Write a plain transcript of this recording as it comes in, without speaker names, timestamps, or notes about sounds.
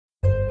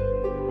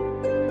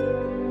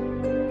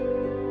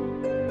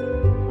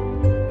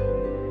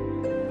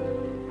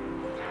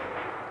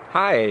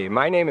Hi,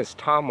 my name is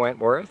Tom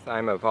Wentworth.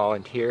 I'm a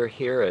volunteer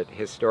here at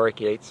Historic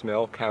Yates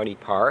Mill County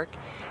Park,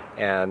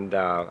 and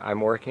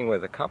I'm working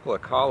with a couple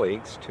of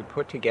colleagues to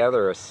put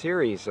together a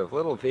series of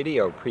little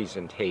video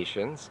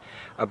presentations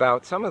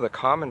about some of the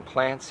common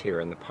plants here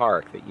in the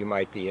park that you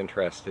might be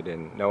interested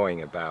in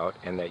knowing about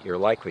and that you're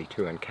likely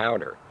to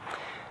encounter.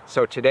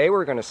 So today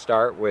we're going to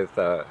start with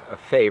a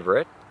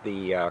favorite,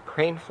 the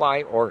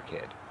Cranefly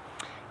Orchid.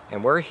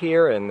 And we're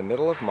here in the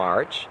middle of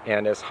March,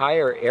 and as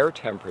higher air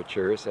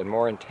temperatures and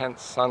more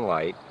intense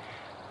sunlight,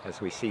 as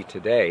we see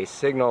today,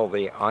 signal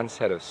the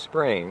onset of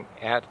spring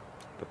at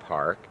the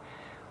park,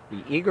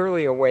 we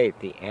eagerly await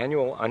the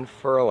annual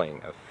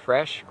unfurling of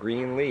fresh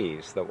green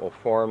leaves that will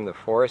form the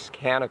forest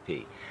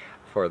canopy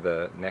for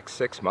the next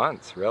 6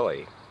 months,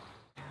 really.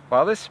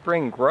 While this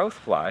spring growth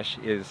flush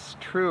is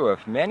true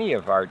of many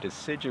of our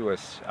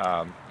deciduous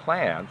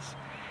plants,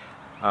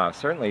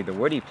 certainly the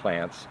woody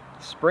plants,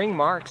 spring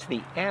marks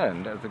the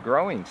end of the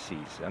growing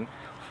season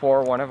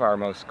for one of our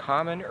most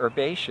common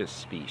herbaceous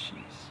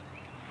species.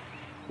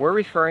 We're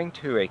referring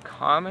to a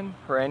common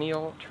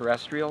perennial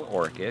terrestrial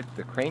orchid,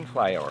 the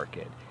Cranefly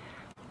Orchid,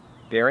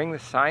 bearing the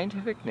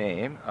scientific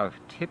name of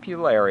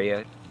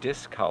Tipularia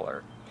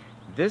discolor.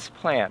 This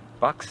plant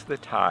bucks the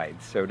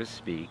tide, so to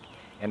speak,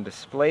 and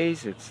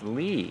displays its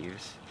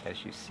leaves,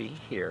 as you see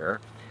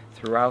here,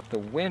 throughout the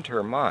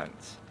winter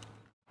months.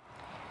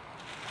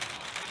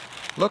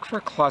 Look for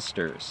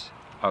clusters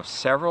of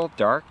several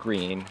dark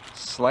green,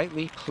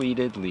 slightly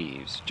pleated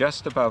leaves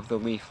just above the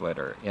leaf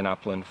litter in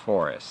upland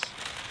forests.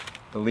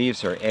 The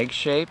leaves are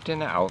egg-shaped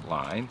in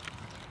outline,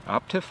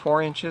 up to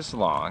 4 inches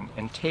long,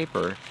 and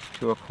taper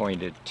to a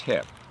pointed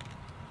tip.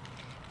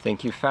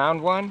 Think you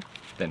found one?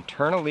 Then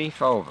turn a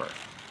leaf over.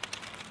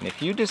 And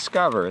if you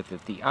discover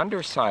that the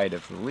underside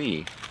of the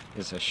leaf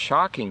is a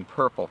shocking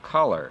purple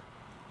color,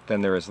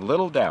 then there is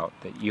little doubt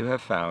that you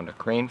have found a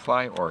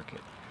Cranefly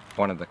orchid,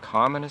 one of the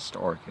commonest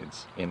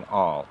orchids in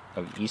all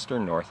of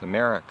eastern North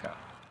America.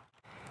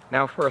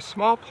 Now, for a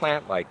small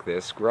plant like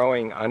this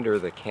growing under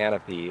the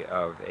canopy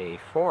of a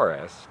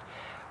forest,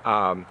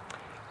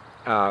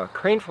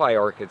 Cranefly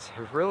orchids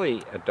have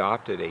really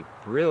adopted a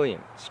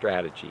brilliant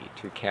strategy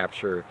to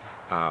capture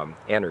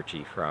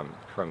energy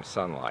from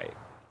sunlight.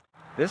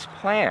 This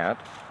plant,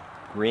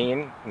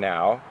 green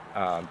now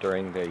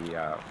during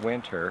the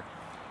winter,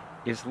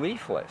 is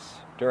leafless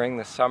during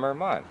the summer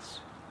months,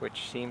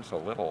 which seems a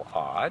little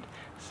odd,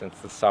 since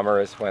the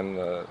summer is when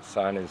the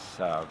sun is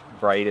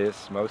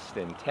brightest, most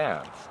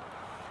intense.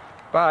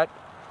 But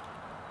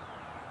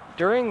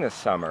during the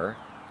summer,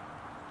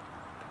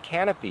 the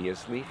canopy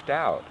is leafed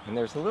out, and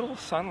there's a little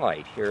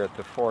sunlight here at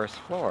the forest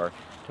floor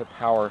to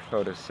power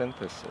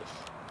photosynthesis.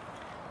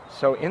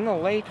 So in the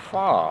late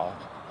fall,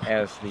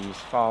 as these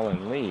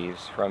fallen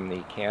leaves from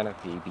the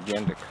canopy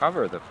begin to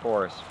cover the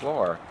forest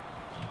floor,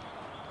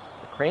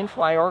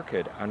 Cranefly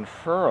orchid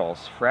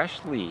unfurls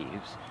fresh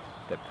leaves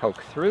that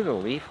poke through the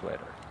leaf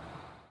litter.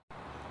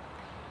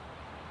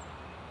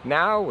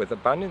 Now, with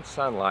abundant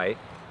sunlight,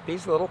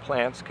 these little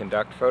plants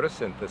conduct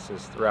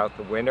photosynthesis throughout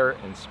the winter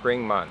and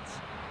spring months,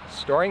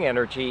 storing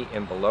energy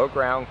in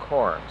below-ground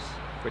corms,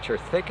 which are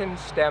thickened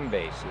stem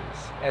bases,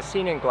 as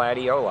seen in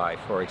gladioli,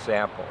 for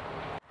example.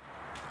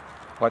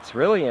 What's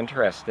really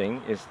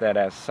interesting is that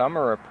as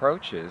summer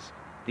approaches,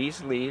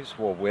 these leaves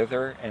will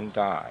wither and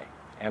die,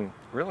 and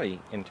really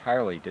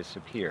entirely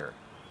disappear.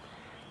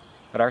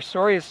 But our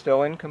story is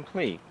still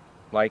incomplete.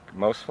 Like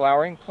most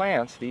flowering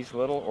plants, these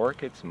little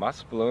orchids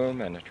must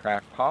bloom and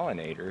attract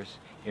pollinators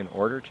in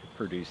order to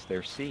produce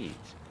their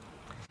seeds.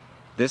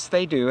 This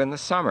they do in the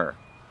summer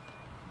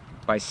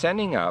by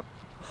sending up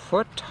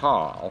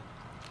foot-tall,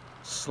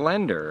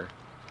 slender,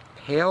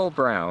 pale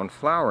brown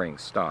flowering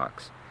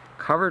stalks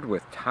covered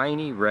with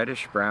tiny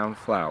reddish-brown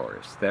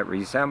flowers that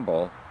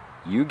resemble,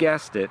 you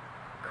guessed it,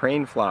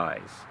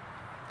 craneflies.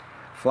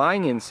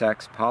 Flying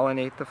insects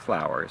pollinate the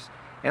flowers,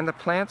 and the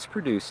plants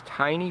produce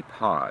tiny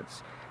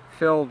pods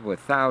filled with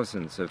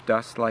thousands of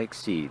dust-like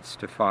seeds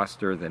to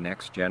foster the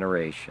next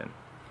generation.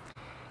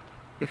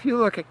 If you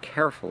look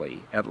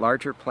carefully at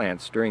larger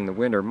plants during the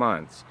winter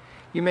months,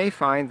 you may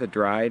find the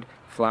dried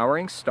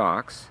flowering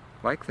stalks,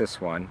 like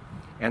this one,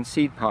 and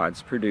seed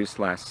pods produced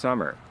last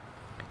summer.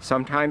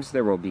 Sometimes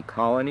there will be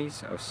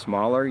colonies of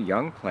smaller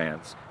young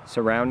plants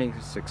surrounding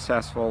a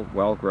successful,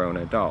 well-grown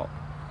adult.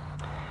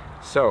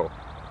 So,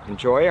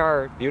 enjoy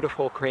our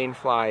beautiful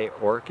Cranefly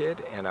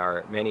orchid and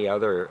our many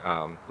other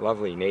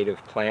lovely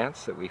native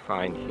plants that we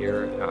find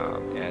here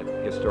at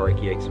Historic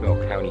Yates Mill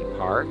County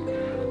Park.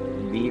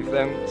 Leave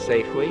them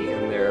safely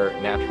in their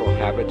natural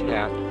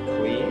habitat,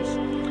 please,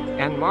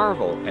 and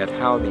marvel at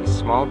how these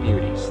small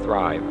beauties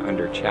thrive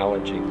under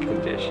challenging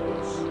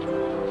conditions.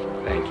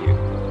 Thank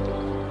you.